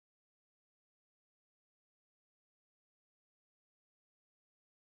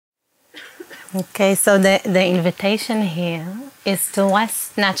Okay, so the invitation here is to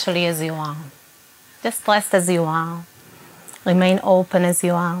rest naturally as you are. Just rest as you are. Remain open as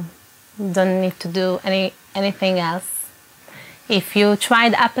you are. You don't need to do anything else. If you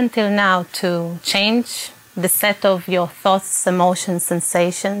tried up until now to change the set of your thoughts, emotions,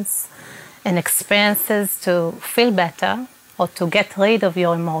 sensations, and experiences to feel better, or to get rid of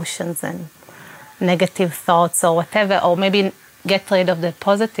your emotions and negative thoughts or whatever, or maybe get rid of the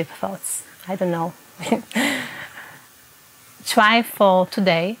positive thoughts, I don't know. Try for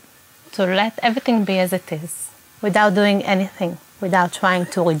today to let everything be as it is, without doing anything, without trying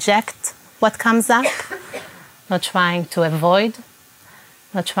to reject what comes up, not trying to avoid,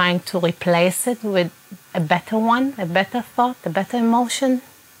 not trying to replace it with a better one, a better thought, a better emotion,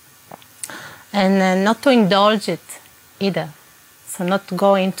 and not to indulge it either. So not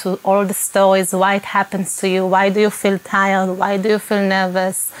go into all the stories, why it happens to you, why do you feel tired, why do you feel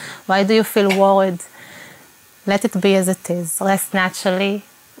nervous, why do you feel worried. Let it be as it is. Rest naturally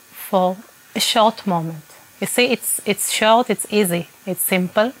for a short moment. You see, it's short, it's easy, it's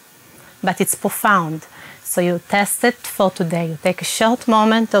simple, but it's profound. So you test it for today. You take a short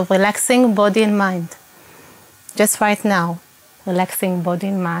moment of relaxing body and mind. Just right now, relaxing body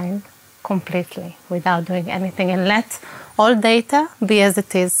and mind completely without doing anything, and let all data be as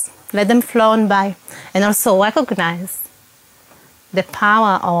it is. Let them flow on by. And also recognize the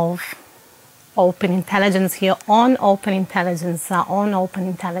power of open intelligence, your own open intelligence, our own open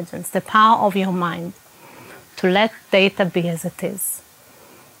intelligence, the power of your mind to let data be as it is.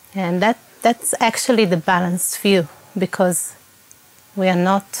 And that's actually the balanced view, because we are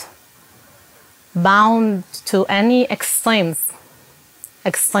not bound to any extremes,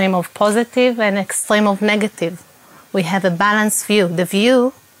 extreme of positive and extreme of negative. We have a balanced view. The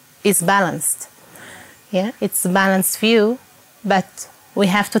view is balanced. Yeah, it's a balanced view, but we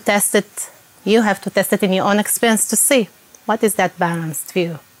have to test it. You have to test it in your own experience to see what is that balanced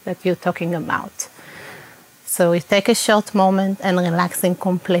view that you're talking about. So you take a short moment and relaxing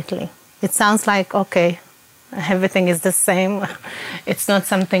completely. It sounds like, okay, everything is the same. It's not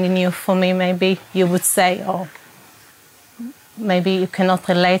something new for me, maybe you would say, or maybe you cannot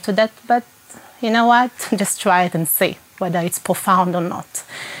relate to that, but you know what? Just try it and see whether it's profound or not.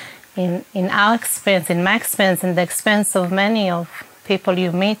 In our experience, in my experience, in the experience of many of people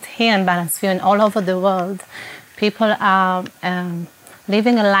you meet here in Balanced View and all over the world, people are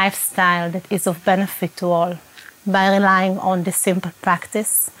living a lifestyle that is of benefit to all by relying on this simple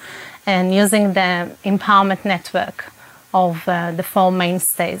practice and using the empowerment network of the 4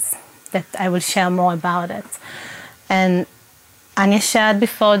 mainstays that I will share more about it. And Anya shared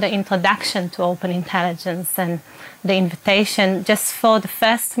before the introduction to open intelligence and the invitation just for the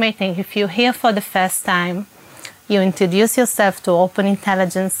first meeting. If you're here for the first time, you introduce yourself to open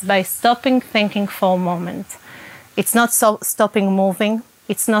intelligence by stopping thinking for a moment. It's not stopping moving.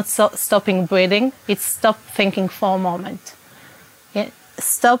 It's not stopping breathing. It's stop thinking for a moment. Yeah?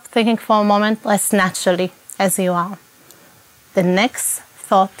 Stop thinking for a moment, rest naturally as you are. The next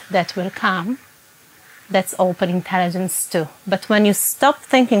thought that will come, that's open intelligence too. But when you stop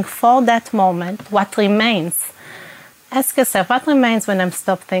thinking for that moment, what remains? Ask yourself, what remains when I'm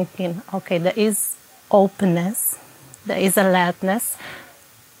stop thinking? Okay, there is openness, there is alertness,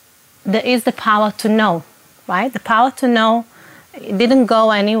 there is the power to know, right? The power to know, it didn't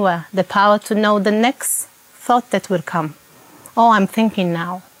go anywhere. The power to know the next thought that will come. Oh, I'm thinking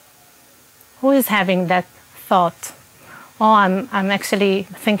now. Who is having that thought? Oh, I'm actually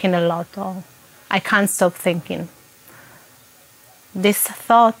thinking a lot. Or I can't stop thinking. This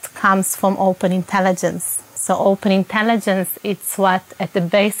thought comes from open intelligence. So open intelligence, it's what at the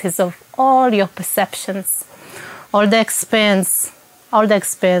basis of all your perceptions, all the experiences,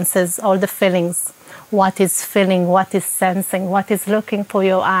 all the feelings, what is feeling, what is sensing, what is looking for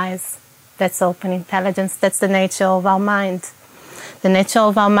your eyes. That's open intelligence. That's the nature of our mind. The nature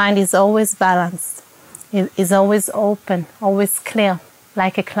of our mind is always balanced. It is always open, always clear,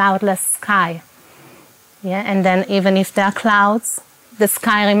 like a cloudless sky. Yeah, and then even if there are clouds, the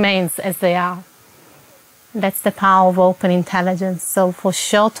sky remains as they are. That's the power of open intelligence. So for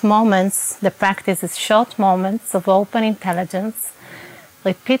short moments, the practice is short moments of open intelligence,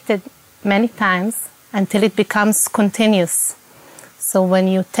 repeated many times until it becomes continuous. So when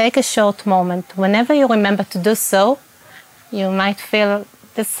you take a short moment, whenever you remember to do so, you might feel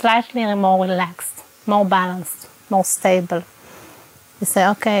just slightly more relaxed, more balanced, more stable. You say,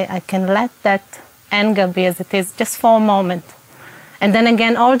 okay, I can let that anger be as it is just for a moment. And then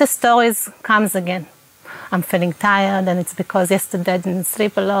again, all the stories comes again. I'm feeling tired, and it's because yesterday I didn't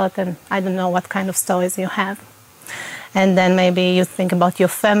sleep a lot, and I don't know what kind of stories you have. And then maybe you think about your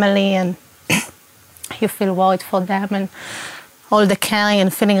family, and you feel worried for them and all the caring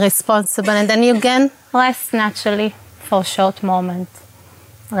and feeling responsible. And then you again rest naturally for a short moment,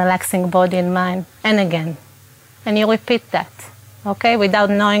 relaxing body and mind, and again. And you repeat that, okay? Without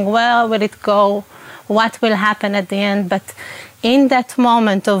knowing where will it go, what will happen at the end. But in that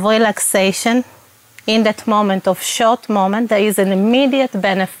moment of relaxation, in that moment of short moment, there is an immediate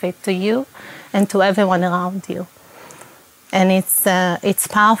benefit to you and to everyone around you. And it's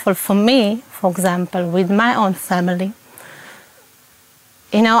powerful for me, for example, with my own family.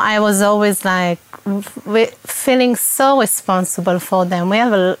 You know, I was always like feeling so responsible for them. I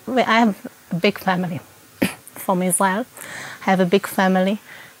have a big family from Israel. I have a big family,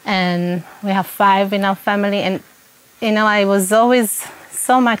 and we have 5 in our family. And, you know, I was always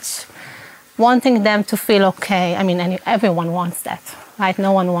so much wanting them to feel okay. I mean, everyone wants that, right?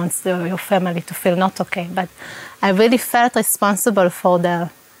 No one wants your family to feel not okay. But I really felt responsible for their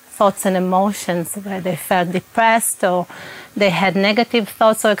thoughts and emotions, where they felt depressed or they had negative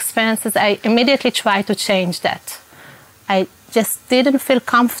thoughts or experiences. I immediately tried to change that. I just didn't feel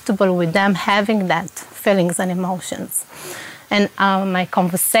comfortable with them having that feelings and emotions. And my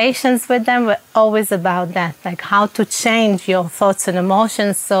conversations with them were always about that, like how to change your thoughts and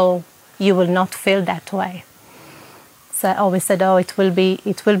emotions so you will not feel that way. So I always said, oh, it will be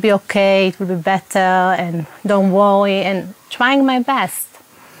okay, it will be better, and don't worry, and trying my best.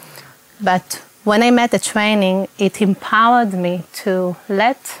 But when I met the training, it empowered me to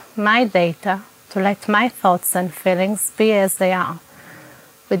let my data, to let my thoughts and feelings be as they are,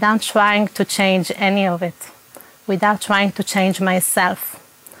 without trying to change any of it, without trying to change myself.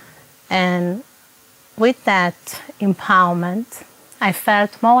 And with that empowerment, I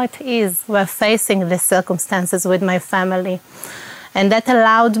felt more at ease while facing the circumstances with my family. And that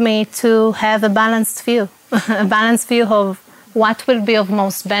allowed me to have a balanced view, a balanced view of what will be of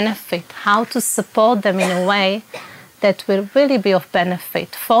most benefit, how to support them in a way that will really be of benefit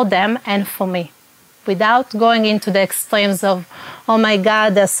for them and for me, without going into the extremes of, oh my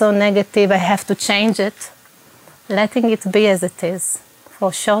God, they're so negative, I have to change it. Letting it be as it is for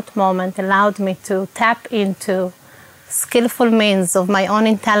a short moment allowed me to tap into skillful means of my own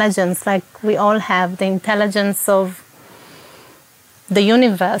intelligence, like we all have the intelligence of the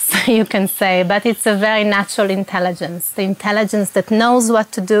universe, you can say, but it's a very natural intelligence, the intelligence that knows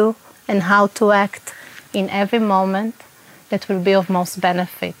what to do and how to act in every moment that will be of most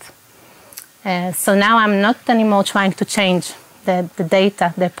benefit. So now I'm not anymore trying to change the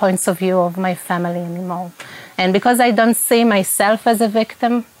data, the points of view of my family anymore. And because I don't see myself as a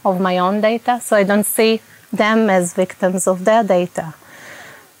victim of my own data, so I don't see them as victims of their data.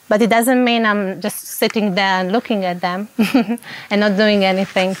 But it doesn't mean I'm just sitting there and looking at them and not doing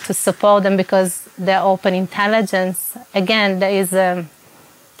anything to support them because they're open intelligence. Again, there is an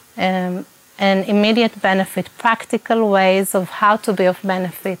immediate benefit, practical ways of how to be of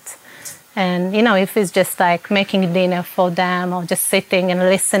benefit. And, you know, if it's just like making dinner for them or just sitting and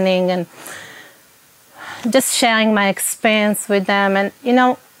listening and just sharing my experience with them. And, you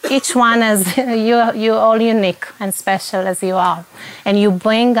know, each one is, you're all unique and special as you are. And you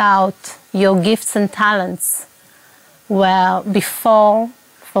bring out your gifts and talents where before,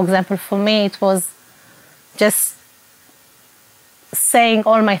 for example, for me, it was just saying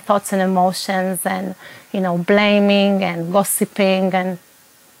all my thoughts and emotions and, you know, blaming and gossiping and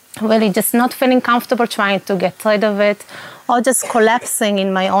really just not feeling comfortable trying to get rid of it or just collapsing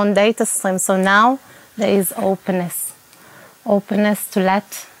in my own data stream. So now there is openness to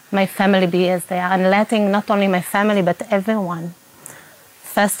let my family be as they are and letting not only my family but everyone.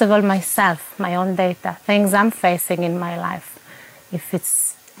 First of all, myself, my own data, things I'm facing in my life. If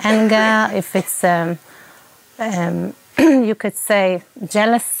it's anger, if it's, you could say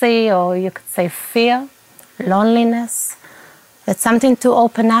jealousy, or you could say fear, loneliness. It's something to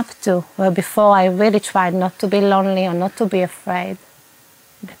open up to, where before I really tried not to be lonely or not to be afraid.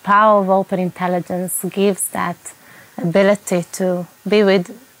 The power of open intelligence gives that ability to be with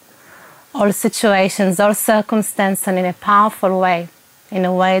all situations, all circumstances, and in a powerful way, in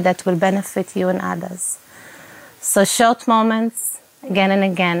a way that will benefit you and others. So short moments, again and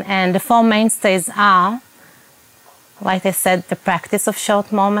again. And the 4 mainstays are, like I said, the practice of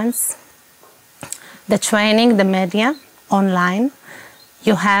short moments, the training, the media, online.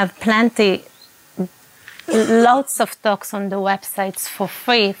 You have lots of talks on the websites for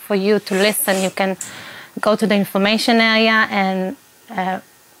free for you to listen. You can go to the information area and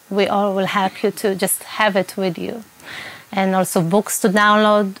we all will help you to just have it with you. And also books to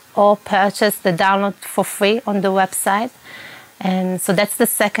download or purchase the download for free on the website. And so that's the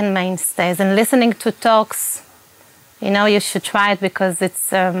second mainstays. And listening to talks, you know, you should try it because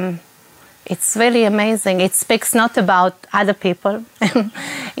it's it's really amazing. It speaks not about other people.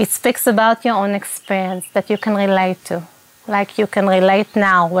 It speaks about your own experience that you can relate to. Like you can relate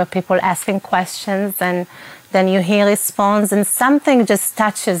now where people asking questions and then you hear response and something just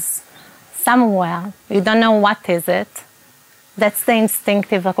touches somewhere. You don't know what is it. That's the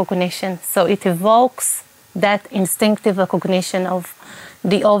instinctive recognition. So it evokes that instinctive recognition of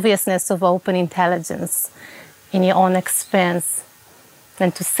the obviousness of open intelligence in your own experience,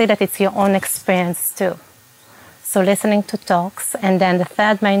 and to see that it's your own experience too. So listening to talks, and then the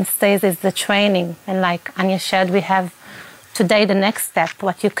third main stage is the training. And like Anya shared, we have today the next step,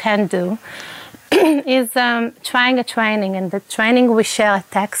 what you can do, is trying a training. And the training, we share a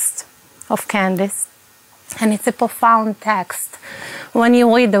text of Candice, and it's a profound text. When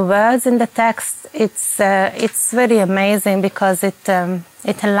you read the words in the text, it's really amazing because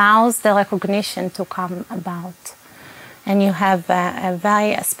it allows the recognition to come about. And you have a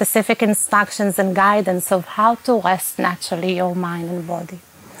very specific instructions and guidance of how to rest naturally your mind and body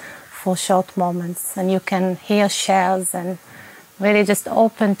for short moments. And you can hear shares and really just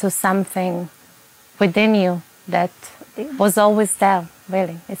open to something within you that was always there,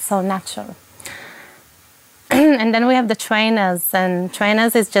 really. It's so natural. And then we have the trainers, and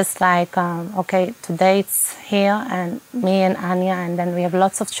trainers is just like, okay, today it's here and me and Anya, and then we have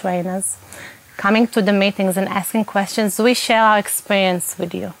lots of trainers coming to the meetings and asking questions. We share our experience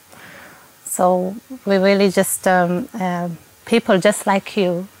with you. So we really just, people just like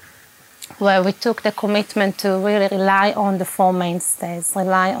you, where we took the commitment to really rely on the four mainstays,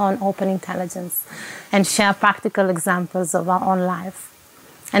 rely on open intelligence, and share practical examples of our own life.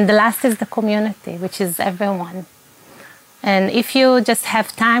 And the last is the community, which is everyone. And if you just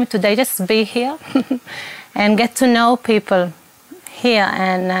have time today, just be here and get to know people here.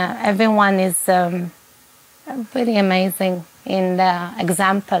 And everyone is really amazing in the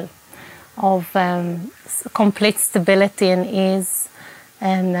example of complete stability and ease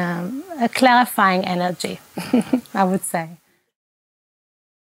and a clarifying energy, I would say.